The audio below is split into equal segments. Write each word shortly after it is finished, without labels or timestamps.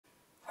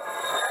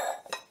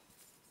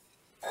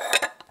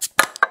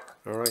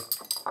Alright,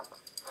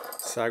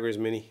 Sagres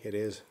Mini it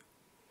is.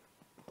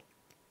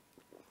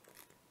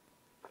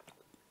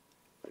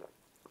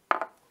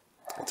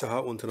 It's a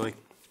hot one tonight.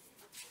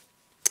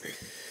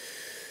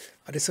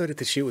 I decided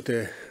to shoot with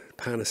the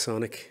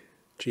Panasonic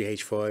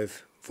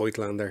GH5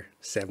 Voigtlander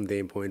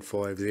 17.5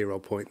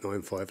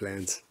 0.95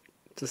 lens,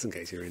 just in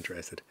case you're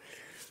interested.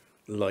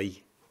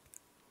 Lie.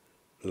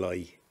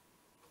 There's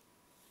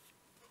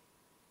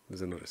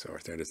another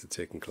source there, there's the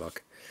ticking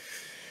clock.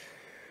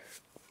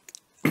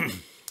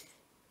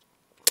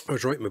 I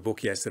was writing my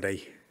book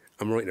yesterday.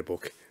 I'm writing a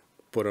book,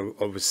 but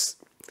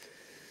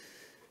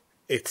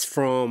it's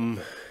from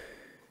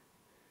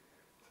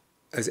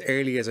as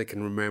early as I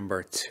can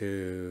remember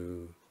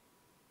till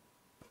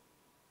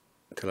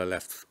I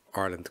left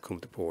Ireland to come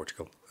to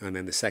Portugal, and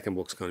then the second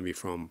book's going to be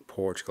from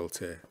Portugal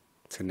to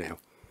now,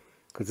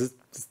 because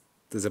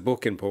there's a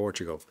book in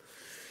Portugal,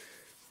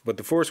 but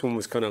the first one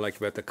was kind of like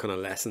about the kind of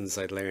lessons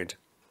I'd learned.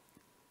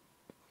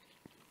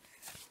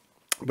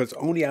 But it's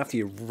only after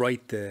you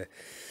write the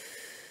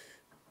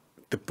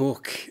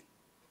book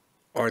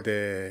or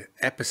the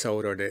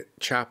episode or the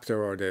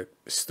chapter or the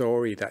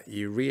story that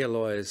you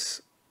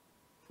realise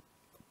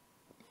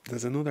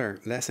there's another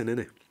lesson in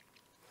it.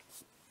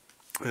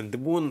 And the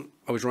one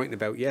I was writing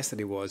about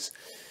yesterday was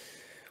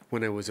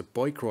when I was a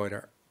bike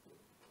rider.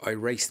 I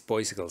raced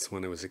bicycles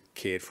when I was a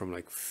kid, from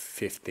like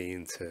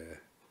 15 to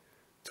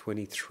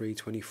 23,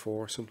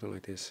 24, something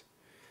like this.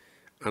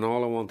 And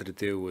all I wanted to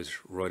do was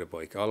ride a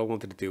bike. All I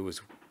wanted to do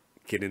was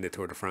get in the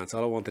Tour de France.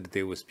 All I wanted to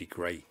do was be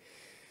great.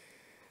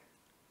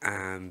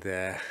 And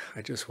I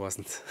just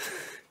wasn't.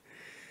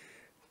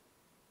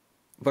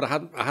 But I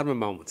had my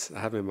moments.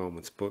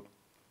 But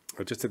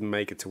I just didn't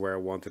make it to where I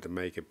wanted to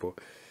make it. But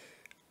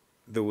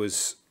there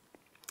was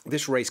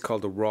this race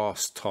called the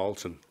Ross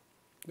Talton,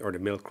 or the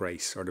Milk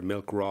Race, or the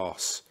Milk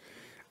Ross.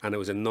 And it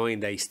was a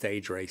 9-day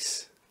stage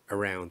race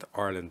around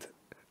Ireland.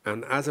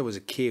 And as I was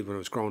a kid, when I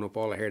was growing up,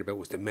 all I heard about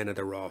was the Men of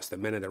the Ross, the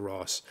Men of the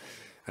Ross.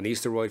 And I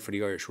used to ride for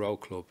the Irish Road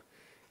Club.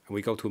 And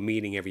we go to a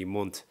meeting every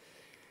month.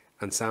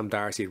 And Sam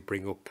Darcy would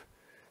bring up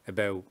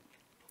about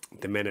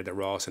the Men of the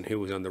Ross and who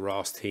was on the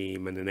Ross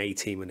team and an A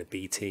team and a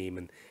B team,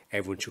 and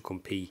everyone should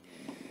compete.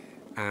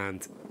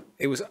 And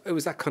it was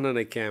that kind of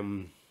like, it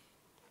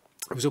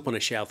was up on a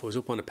shelf, it was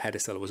up on a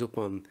pedestal, it was up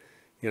on,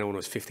 when I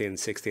was 15,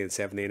 16,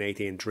 17,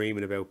 18,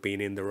 dreaming about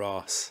being in the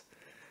Ross.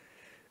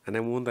 And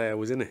then one day I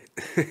was in it.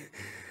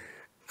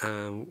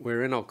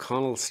 We're in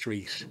O'Connell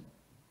Street.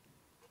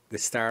 The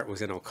start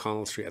was in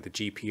O'Connell Street at the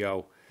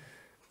GPO.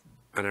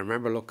 And I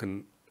remember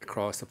looking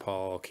across the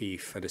Paul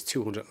O'Keefe, and there's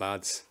 200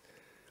 lads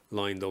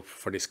lined up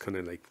for this kind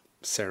of like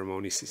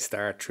ceremony to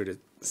start through the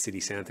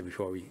city centre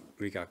before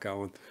we got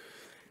going.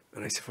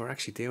 And I said, we're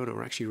actually doing it,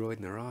 we're actually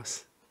riding the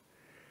Ross.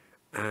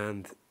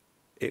 And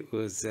it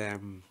was a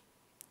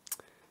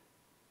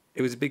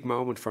big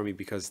moment for me,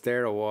 because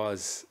there I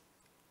was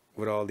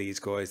with all these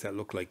guys that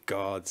looked like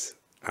gods,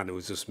 and it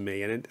was just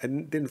me, and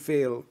it didn't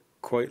feel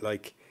quite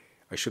like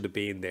I should have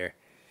been there.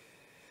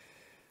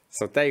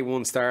 So day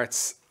one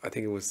starts, I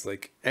think it was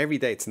like, every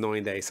day it's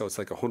 9 days, so it's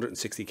like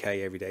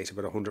 160k every day, so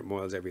about 100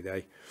 miles every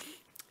day.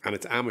 And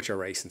it's amateur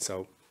racing,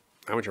 so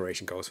amateur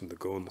racing goes from the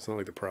gun. It's not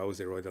like the pros,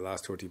 they ride the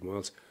last 30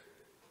 miles.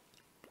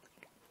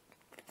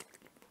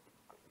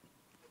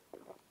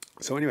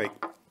 So anyway,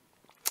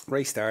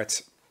 race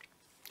starts.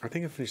 I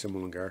think I finished in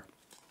Mullingar,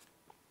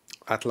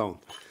 Athlone.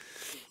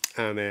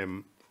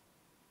 And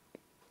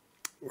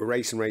we're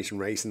racing.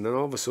 And then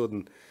all of a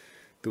sudden,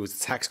 there was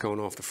attacks going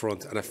off the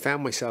front, and I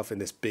found myself in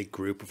this big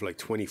group of like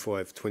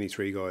 25,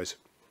 23 guys.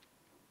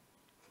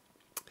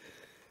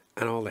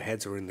 And all the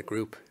heads were in the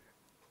group,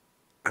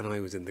 and I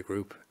was in the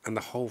group, and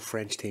the whole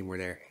French team were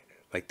there.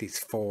 Like these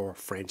 4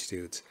 French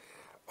dudes,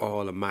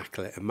 all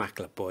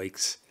immaculate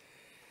bikes.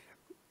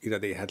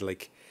 They had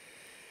like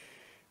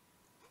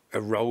a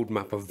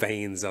roadmap of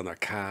veins on their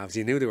calves.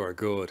 You knew they were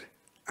good,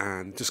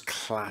 and just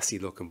classy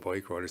looking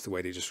bike riders. The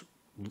way they just,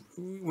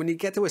 when you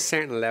get to a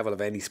certain level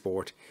of any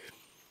sport,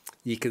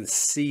 you can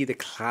see the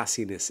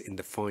classiness in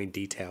the fine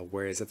detail,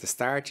 whereas at the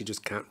start you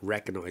just can't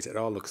recognize it. It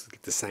all looks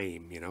like the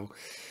same,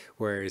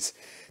 whereas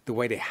the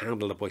way they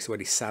handle the bikes, the way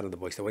they sat on the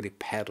bikes, the way they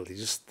pedaled,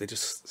 they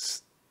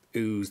just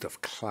oozed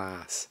of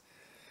class.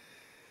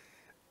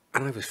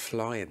 And I was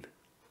flying.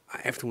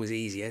 Everything was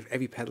easy.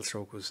 Every pedal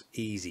stroke was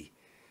easy.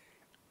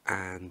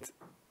 And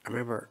I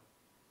remember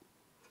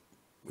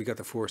we got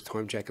the first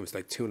time check. It was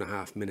like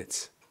 2.5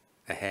 minutes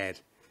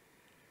ahead.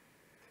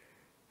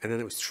 And then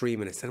it was 3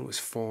 minutes. Then it was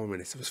 4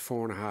 minutes. It was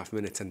 4.5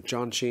 minutes. And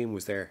John Sheen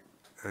was there.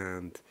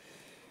 And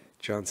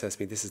John says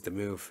to me, this is the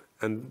move.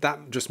 And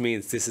that just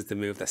means this is the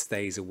move that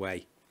stays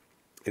away.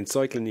 In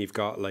cycling, you've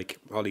got like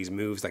all these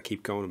moves that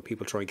keep going, and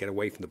people try and get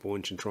away from the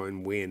bunch and try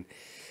and win.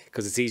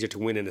 Because it's easier to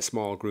win in a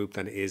small group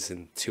than it is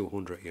in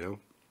 200,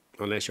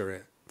 unless you're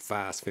a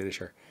fast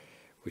finisher,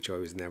 which I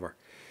was never.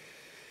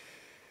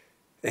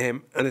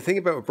 And the thing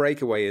about a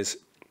breakaway is,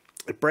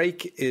 a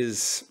break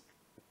is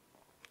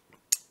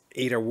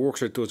either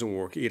works or it doesn't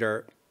work.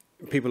 Either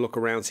people look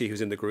around, see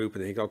who's in the group,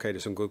 and they think, okay,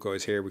 there's some good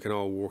guys here. We can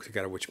all work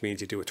together, which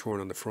means you do a turn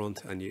on the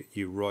front and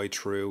you ride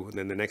through, and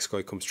then the next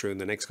guy comes through,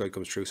 and the next guy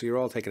comes through. So you're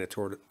all taking a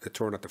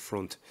turn at the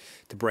front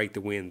to break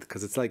the wind,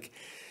 because it's like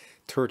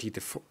 30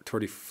 to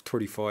 30,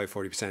 35,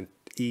 40%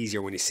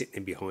 easier when you're sitting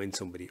in behind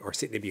somebody, or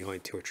sitting in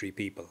behind 2 or 3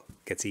 people.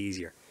 It gets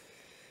easier.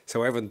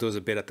 So everyone does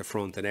a bit at the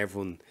front, and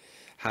everyone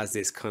has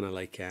this kind of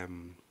like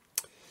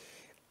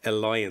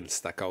alliance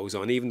that goes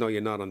on, even though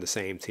you're not on the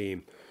same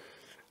team.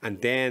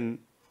 And then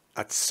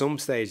at some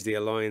stage, the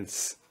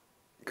alliance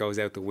goes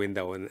out the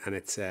window, and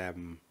it's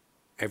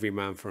every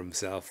man for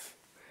himself.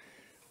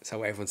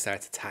 So everyone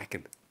starts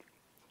attacking.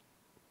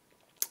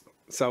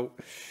 So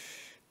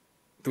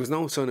there was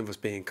no sign of us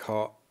being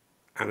caught,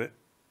 and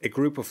a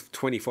group of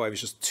 25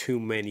 is just too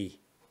many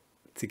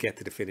to get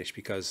to the finish,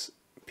 because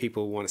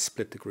people want to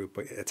split the group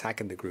by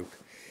attacking the group.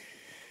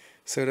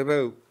 So at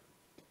about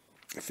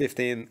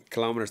 15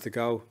 kilometers to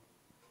go,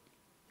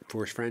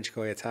 first French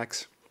guy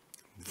attacks,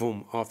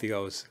 boom, off he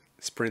goes,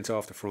 sprints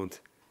off the front,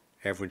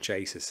 everyone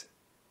chases.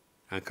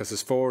 And because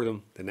there's 4 of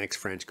them, the next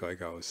French guy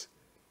goes,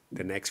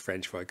 the next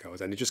French guy goes,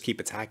 and they just keep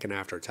attacking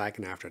after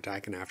attacking after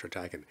attacking after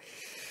attacking.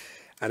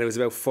 And it was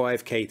about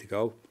 5k to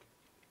go.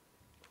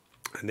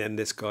 And then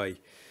this guy,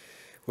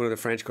 one of the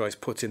French guys,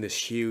 puts in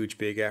this huge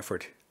big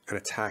effort and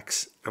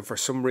attacks. And for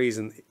some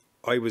reason,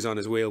 I was on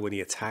his wheel when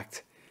he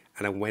attacked,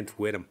 and I went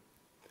with him.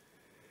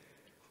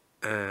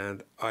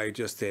 And I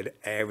just did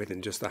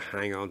everything just to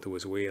hang on to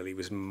his wheel. He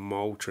was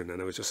motoring,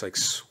 and I was just like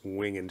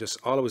swinging. Just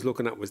all I was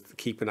looking at was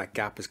keeping that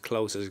gap as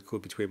close as it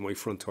could between my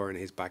front tire and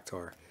his back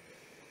tire.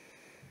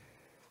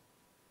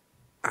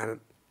 And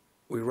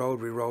we rode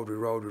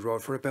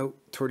for about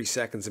 30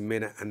 seconds, a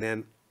minute, and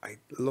then I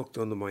looked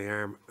under my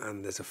arm,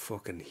 and there's a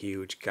fucking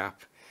huge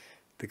gap.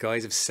 The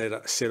guys have sit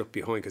up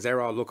behind, because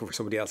they're all looking for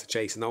somebody else to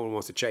chase, and no one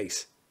wants to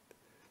chase.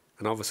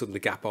 And all of a sudden the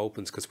gap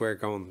opens, because we're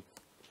going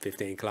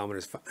 15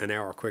 kilometers an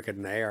hour quicker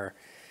than they are.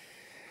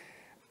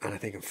 And I'm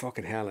thinking,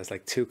 fucking hell, it's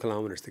like 2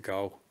 kilometers to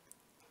go,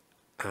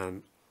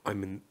 and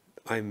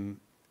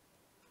I'm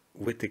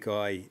with the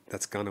guy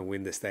that's gonna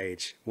win the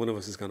stage. One of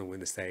us is gonna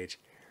win the stage.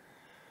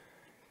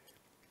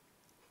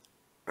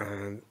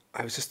 And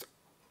I was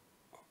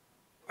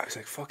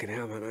like, fucking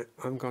hell, man,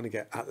 I'm gonna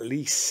get at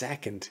least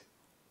second.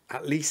 You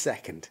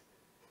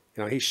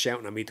know, he's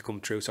shouting at me to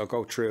come through, so I'll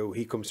go through.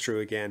 He comes through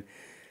again.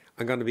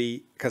 I'm going to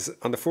be, because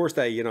on the first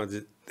day, you know,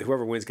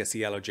 whoever wins gets the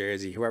yellow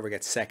jersey. Whoever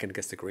gets second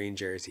gets the green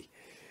jersey.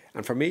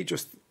 And for me,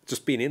 just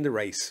being in the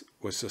race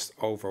was just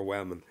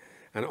overwhelming.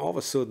 And all of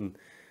a sudden,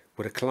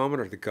 with 1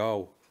 kilometer to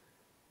go,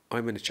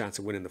 I'm in a chance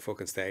of winning the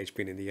fucking stage,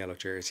 being in the yellow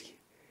jersey.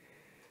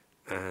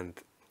 And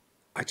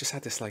I just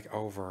had this like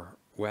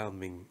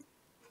overwhelming,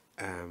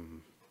 I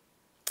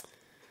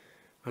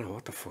don't know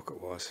what the fuck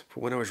it was.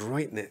 But when I was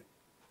writing it,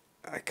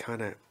 I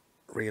kind of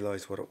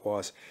realised what it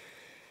was.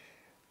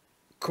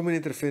 Coming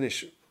into the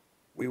finish,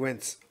 we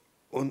went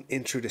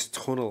in through this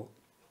tunnel.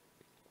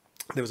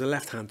 There was a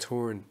left-hand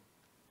turn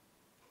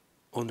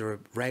under a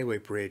railway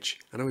bridge,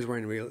 and I was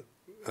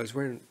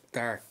wearing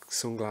dark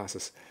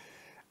sunglasses.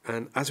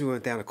 And as we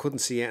went down, I couldn't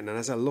see anything. And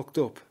as I looked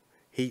up,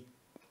 he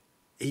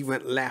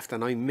went left,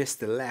 and I missed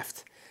the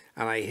left,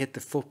 and I hit the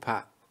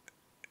footpath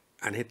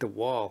and hit the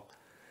wall,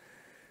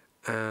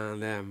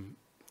 and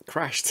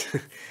crashed.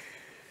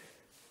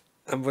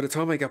 And by the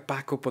time I got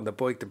back up on the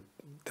bike,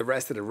 the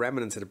rest of the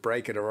remnants of the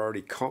brake had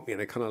already caught me,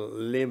 and I kind of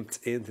limped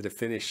into the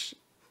finish.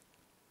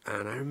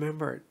 And I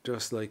remember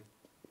just like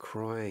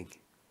crying.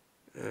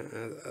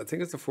 I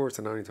think it's the first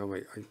and only time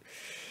I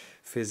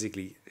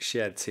physically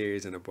shed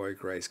tears in a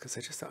bike race, because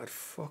I just thought I'd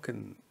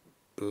fucking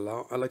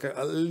blow, like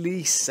at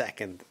least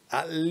second.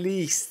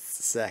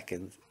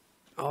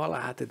 All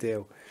I had to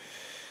do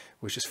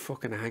was just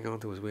fucking hang on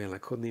to his wheel, and I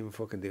couldn't even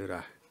fucking do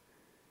that.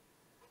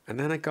 And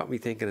then it got me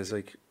thinking, it's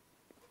like,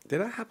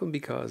 did that happen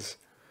because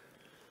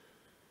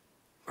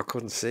I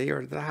couldn't see,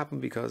 or did that happen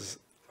because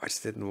I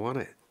just didn't want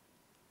it?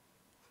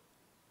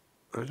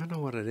 I don't know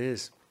what it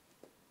is.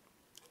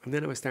 And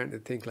then I was starting to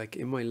think, like,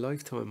 in my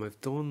lifetime, I've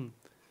done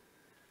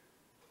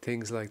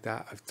things like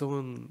that. I've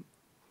done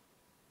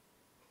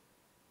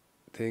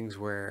things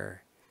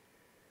where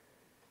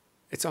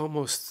it's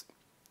almost,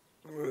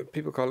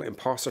 people call it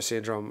imposter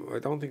syndrome. I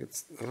don't think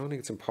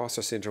it's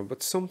imposter syndrome,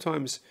 but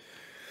sometimes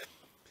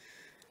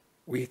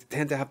we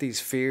tend to have these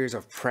fears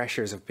of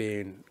pressures of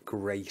being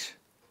great.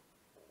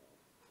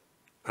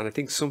 And I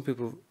think some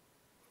people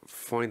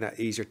find that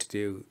easier to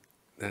do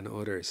than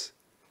others.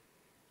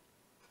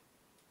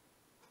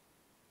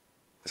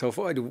 So if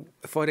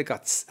I'd have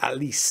got at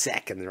least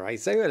second, right?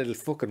 Say I had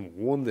fucking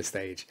won the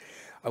stage,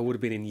 I would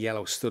have been in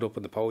yellow, stood up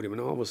on the podium,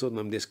 and all of a sudden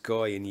I'm this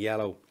guy in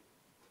yellow,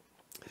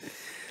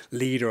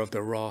 leader of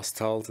the Ross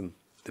Tolton,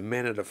 the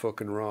men of the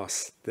fucking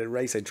Ross, the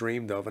race I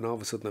dreamed of, and all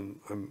of a sudden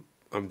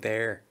I'm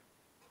there.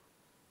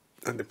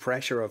 And the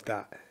pressure of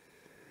that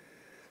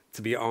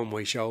to be on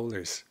my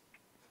shoulders.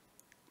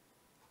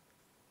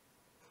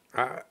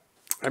 I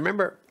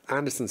remember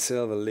Anderson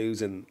Silva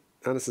losing.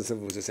 Anderson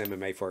Silva was this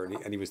MMA fighter,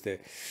 and he was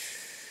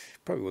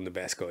probably one of the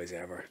best guys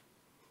ever.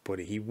 But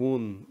he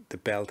won the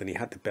belt, and he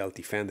had the belt,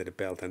 defended the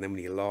belt, and then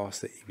when he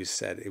lost it, he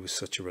said it was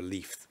such a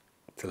relief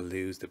to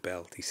lose the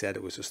belt. He said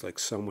it was just like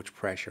so much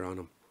pressure on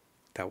him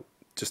that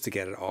just to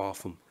get it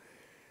off him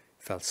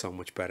felt so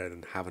much better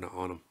than having it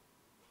on him.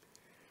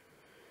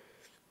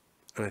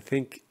 And I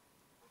think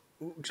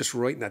just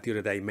writing that the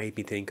other day made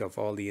me think of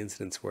all the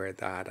incidents where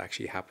that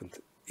actually happened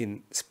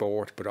in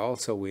sport, but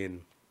also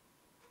in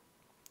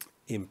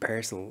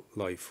personal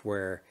life,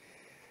 where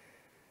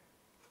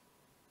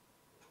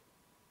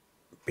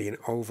being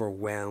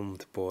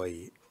overwhelmed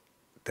by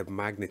the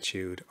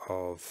magnitude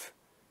of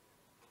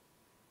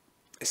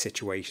a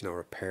situation or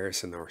a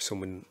person or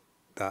someone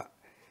that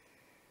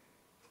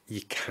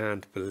you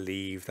can't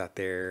believe that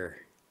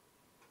they're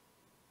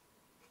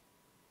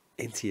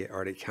into you,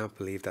 or they can't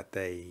believe that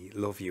they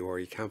love you, or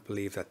you can't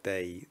believe that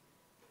they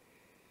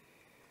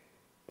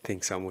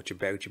think so much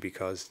about you,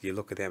 because you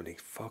look at them and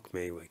think, fuck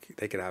me, like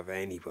they could have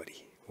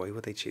anybody. Why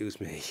would they choose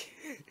me?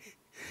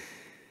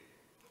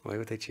 Why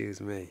would they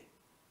choose me?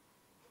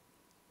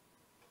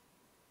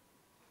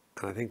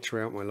 And I think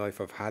throughout my life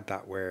I've had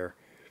that, where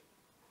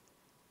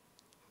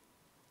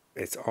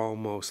it's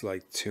almost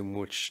like too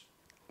much.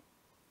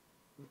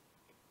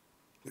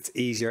 It's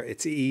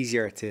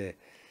easier to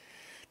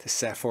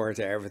set forward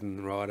to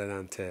everything rather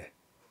than to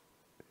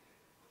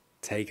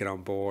take it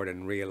on board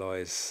and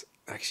realise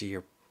actually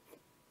you're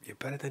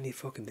better than you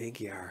fucking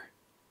think you are.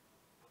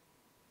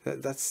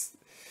 That's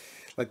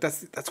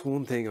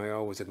one thing I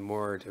always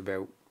admired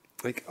about,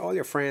 like, all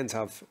your friends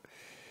have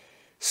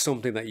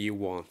something that you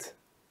want,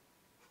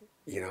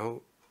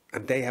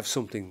 and they have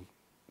something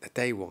that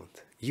they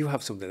want. You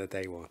have something that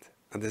they want,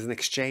 and there's an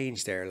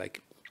exchange there.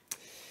 Like,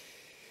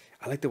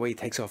 I like the way he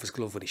takes off his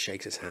glove when he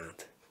shakes his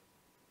hand.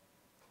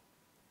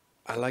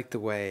 I like the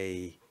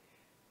way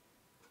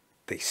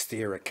they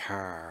steer a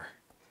car.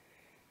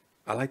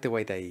 I like the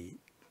way they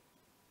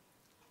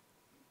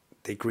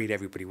greet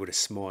everybody with a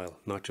smile,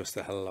 not just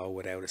a hello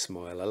without a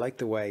smile. I like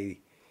the way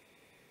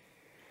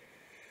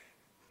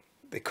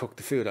they cook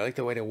the food. I like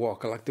the way they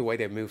walk. I like the way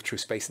they move through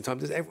space and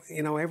time.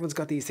 Everyone's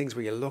got these things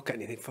where you look at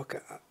and you think, fuck,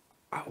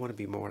 I want to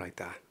be more like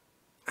that.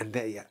 And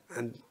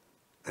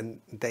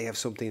they have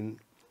something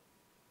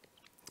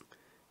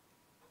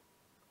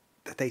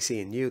that they see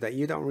in you that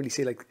you don't really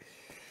see. Like,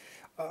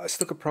 I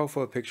stuck a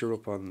profile picture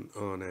up on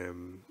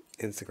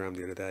Instagram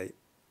the other day,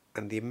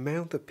 and the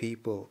amount of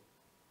people,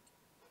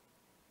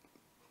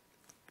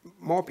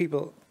 more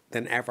people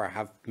than ever,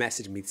 have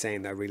messaged me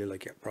saying, I really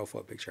like your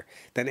profile picture,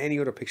 than any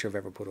other picture I've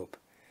ever put up.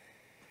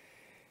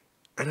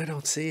 And I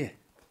don't see it.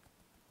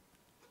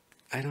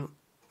 I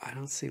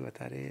don't see what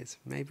that is.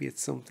 Maybe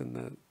it's something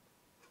that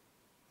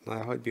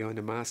I hide behind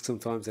a mask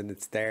sometimes and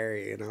it's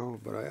there,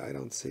 but I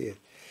don't see it.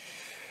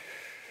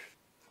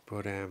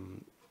 But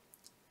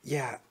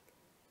yeah,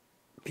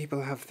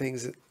 people have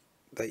things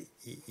that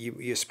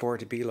you aspire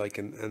to be like,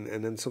 and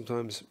then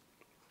sometimes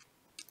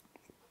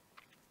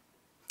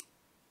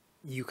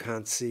you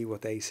can't see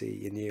what they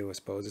see in you, I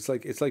suppose.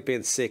 It's like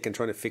being sick and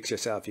trying to fix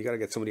yourself. You got to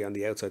get somebody on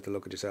the outside to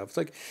look at yourself.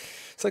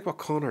 It's like what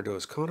Connor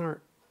does.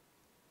 Connor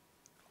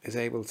is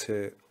able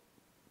to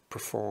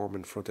perform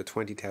in front of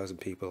 20,000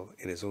 people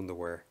in his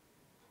underwear.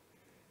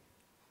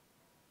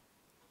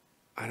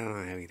 I don't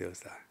know how he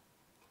does that,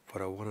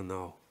 but I want to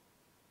know.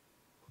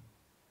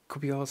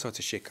 Could be all sorts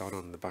of shit going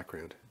on in the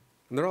background,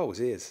 and there always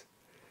is,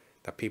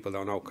 that people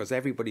don't know, because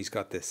everybody's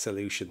got the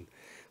solution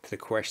to the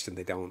question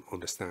they don't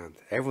understand.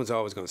 Everyone's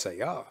always going to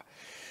say,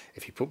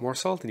 if you put more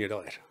salt in your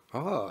diet,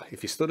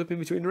 if you stood up in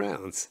between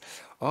rounds,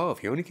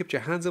 if you only kept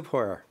your hands up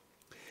higher.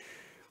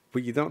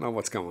 But you don't know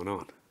what's going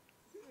on.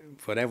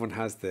 But everyone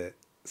has the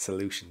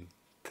solution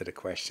to the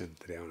question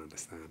that they don't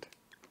understand.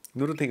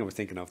 Another thing I was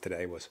thinking of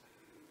today was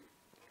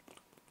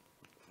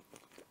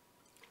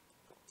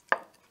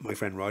my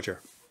friend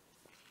Roger,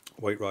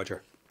 White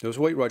Roger. There was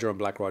White Roger and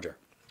Black Roger.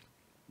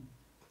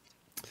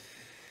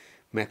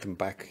 Met them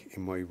back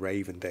in my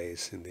raving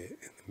days in the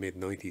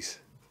mid-90s.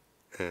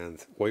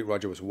 And White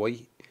Roger was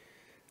white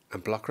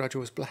and Black Roger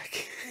was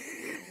black.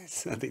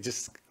 So they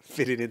just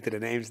fitted into the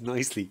names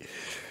nicely.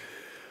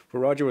 But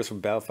Roger was from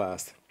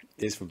Belfast,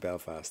 is from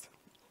Belfast.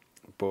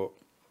 But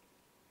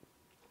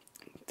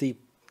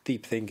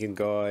deep thinking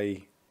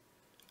guy,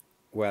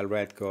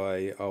 well-read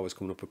guy, always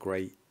coming up with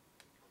great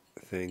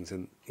things.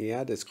 And he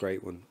had this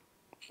great one,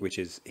 which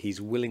is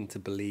he's willing to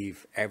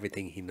believe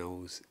everything he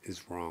knows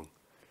is wrong.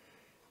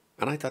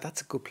 And I thought,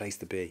 that's a good place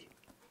to be.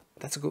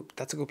 That's a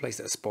good place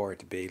to aspire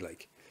to be,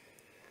 like.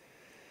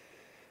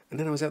 And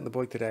then I was out on the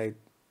bike today,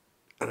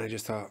 and I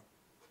just thought,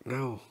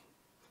 no,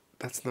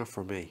 that's not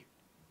for me.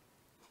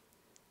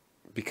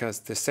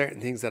 Because there's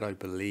certain things that I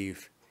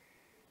believe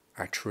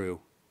are true,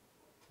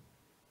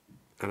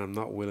 and I'm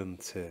not willing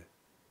to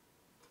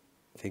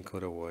think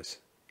otherwise.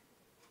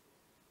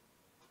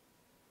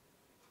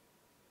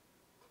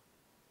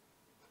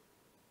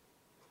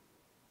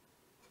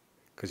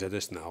 Because I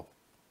just know.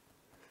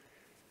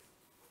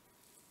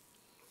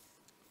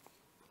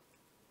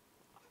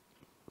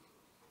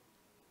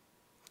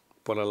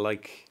 But I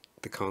like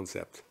the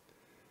concept,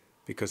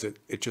 because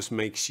it just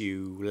makes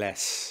you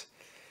less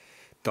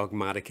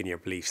dogmatic in your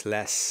beliefs,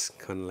 less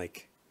kind of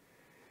like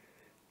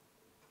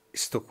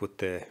stuck with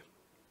the,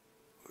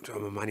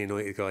 I'm a Man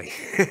United guy,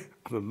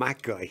 I'm a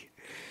Mac guy,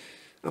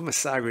 I'm a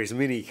Sagres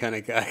Mini kind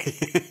of guy.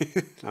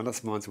 I'm not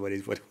sponsored by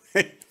these, but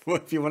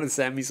if you want to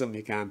send me something,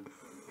 you can.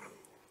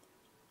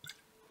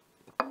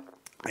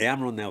 I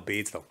am running out of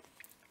beads though.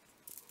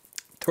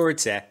 Third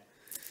set.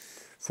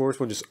 First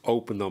one just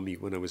opened on me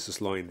when I was just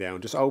lying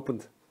down. Just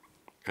opened.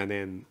 And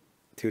then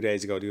 2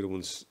 days ago, the other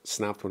ones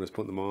snapped when I was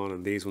putting them on.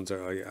 And these ones,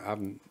 I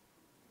haven't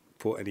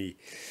put any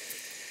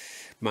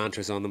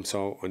mantras on them.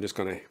 So I'm just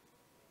going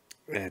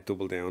to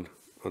double down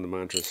on the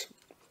mantras.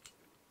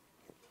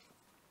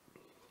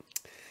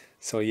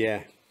 So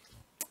yeah,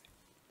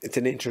 it's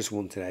an interesting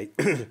one today.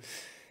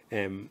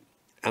 And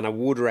I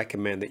would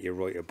recommend that you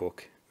write a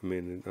book. I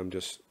mean, I'm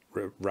just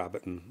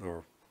rabbiting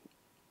or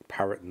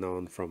parroting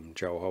on from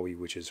Joe Hoey,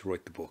 which is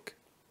write the book.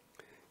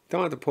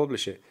 Don't have to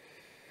publish it,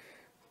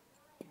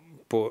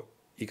 but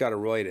you got to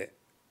write it,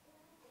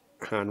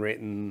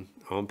 handwritten,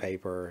 on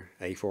paper,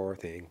 A4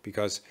 thing,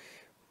 because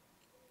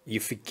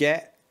you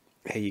forget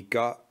how you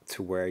got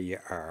to where you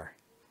are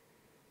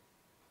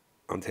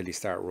until you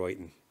start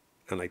writing.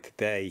 And like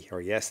today or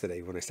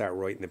yesterday, when I started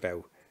writing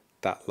about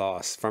that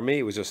loss, for me,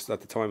 it was just,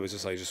 at the time, it was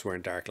just like just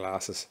wearing dark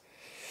glasses.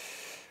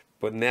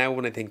 But now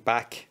when I think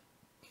back,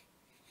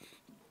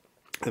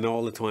 and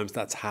all the times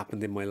that's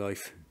happened in my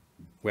life,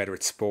 whether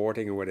it's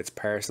sporting or whether it's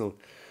personal,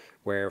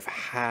 where I've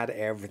had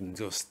everything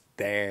just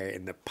there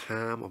in the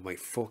palm of my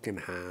fucking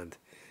hand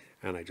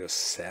and I just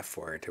set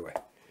fire to it.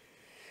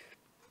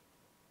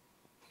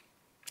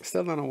 I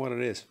still don't know what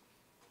it is.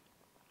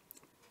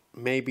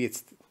 Maybe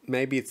it's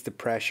the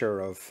pressure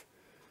of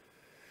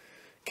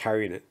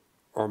carrying it,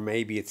 or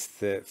maybe it's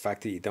the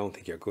fact that you don't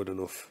think you're good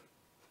enough,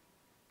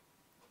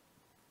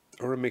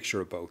 or a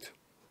mixture of both.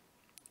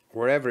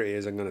 Wherever it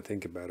is, I'm going to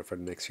think about it for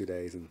the next few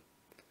days and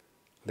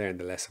learn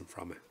the lesson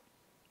from it.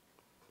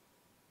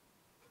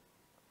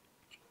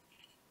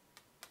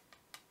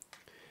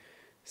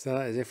 So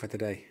that is it for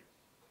today.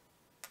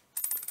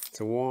 It's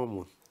a warm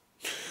one.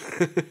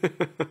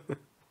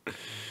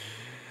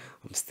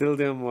 I'm still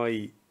doing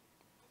my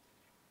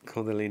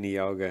Kundalini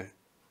yoga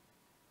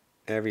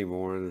every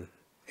morning,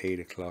 8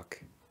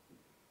 o'clock.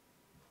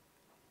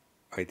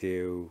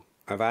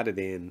 I've added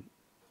in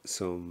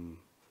some,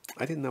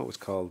 I didn't know it was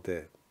called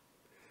the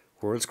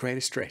World's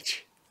Greatest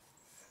Stretch.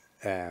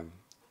 And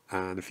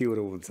a few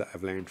other ones that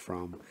I've learned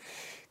from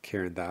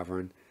Kieran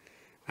Davern.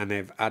 And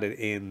they've added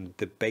in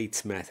the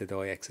Bates Method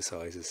eye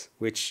exercises,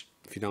 which,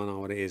 if you don't know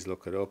what it is,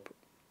 look it up.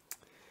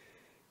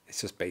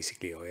 It's just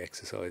basically eye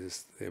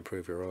exercises to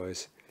improve your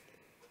eyes.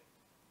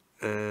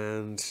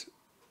 And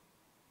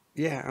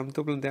yeah, I'm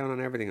doubling down on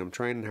everything. I'm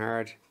training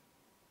hard.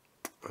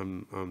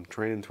 I'm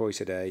training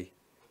twice a day.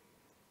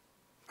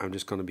 I'm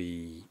just going to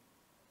be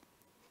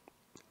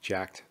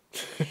jacked.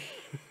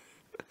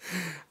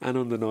 And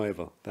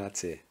undeniable.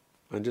 That's it.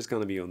 I'm just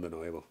going to be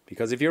undeniable.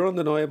 Because if you're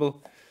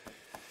undeniable,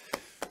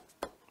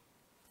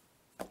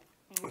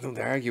 I don't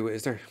argue it,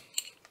 is there?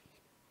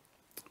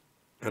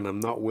 And I'm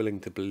not willing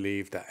to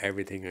believe that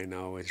everything I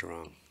know is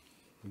wrong.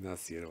 And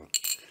that's the other one.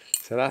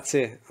 So that's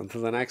it.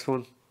 Until the next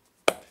one.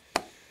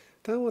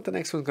 Don't know what the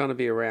next one's going to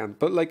be around.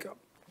 But like,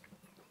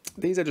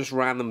 these are just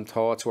random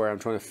thoughts where I'm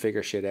trying to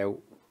figure shit out.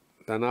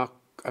 They're not.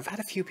 I've had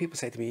a few people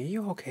say to me, "Are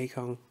you okay,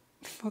 Colin?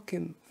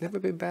 Fucking never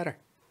been better.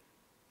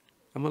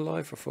 I'm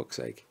alive, for fuck's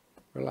sake.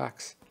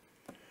 Relax."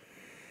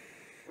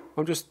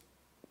 I'm just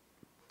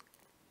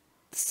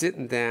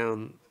sitting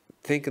down,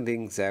 thinking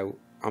things out.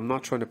 I'm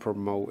not trying to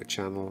promote a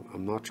channel.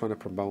 I'm not trying to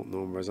promote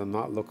numbers. I'm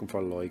not looking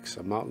for likes.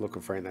 I'm not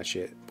looking for any of that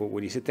shit. But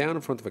when you sit down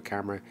in front of a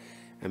camera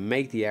and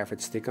make the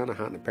effort, stick on a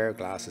hat and a pair of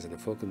glasses and a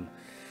fucking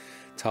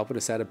top of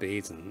a set of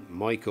beads and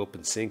mic up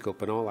and sync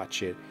up and all that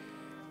shit,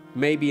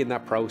 maybe in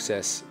that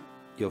process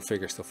you'll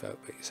figure stuff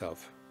out by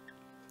yourself.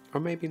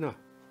 Or maybe not.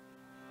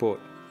 But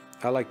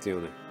I like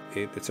doing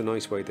it. It's a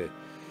nice way to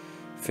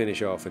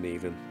finish off an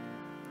evening.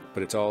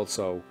 But it's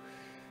also,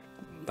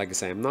 like I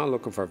say, I'm not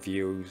looking for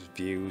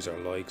views or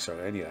likes or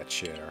any of that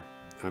shit. Or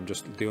I'm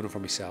just doing it for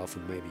myself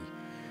and maybe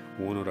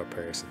one other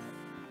person.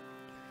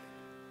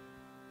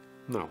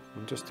 No,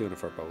 I'm just doing it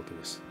for both of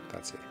us.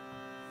 That's it.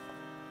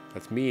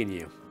 That's me and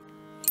you.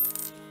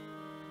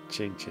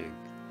 Ching ching.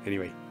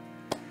 Anyway,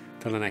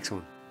 till the next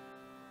one.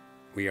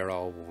 We are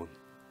all one.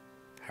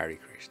 Hare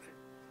Krishna.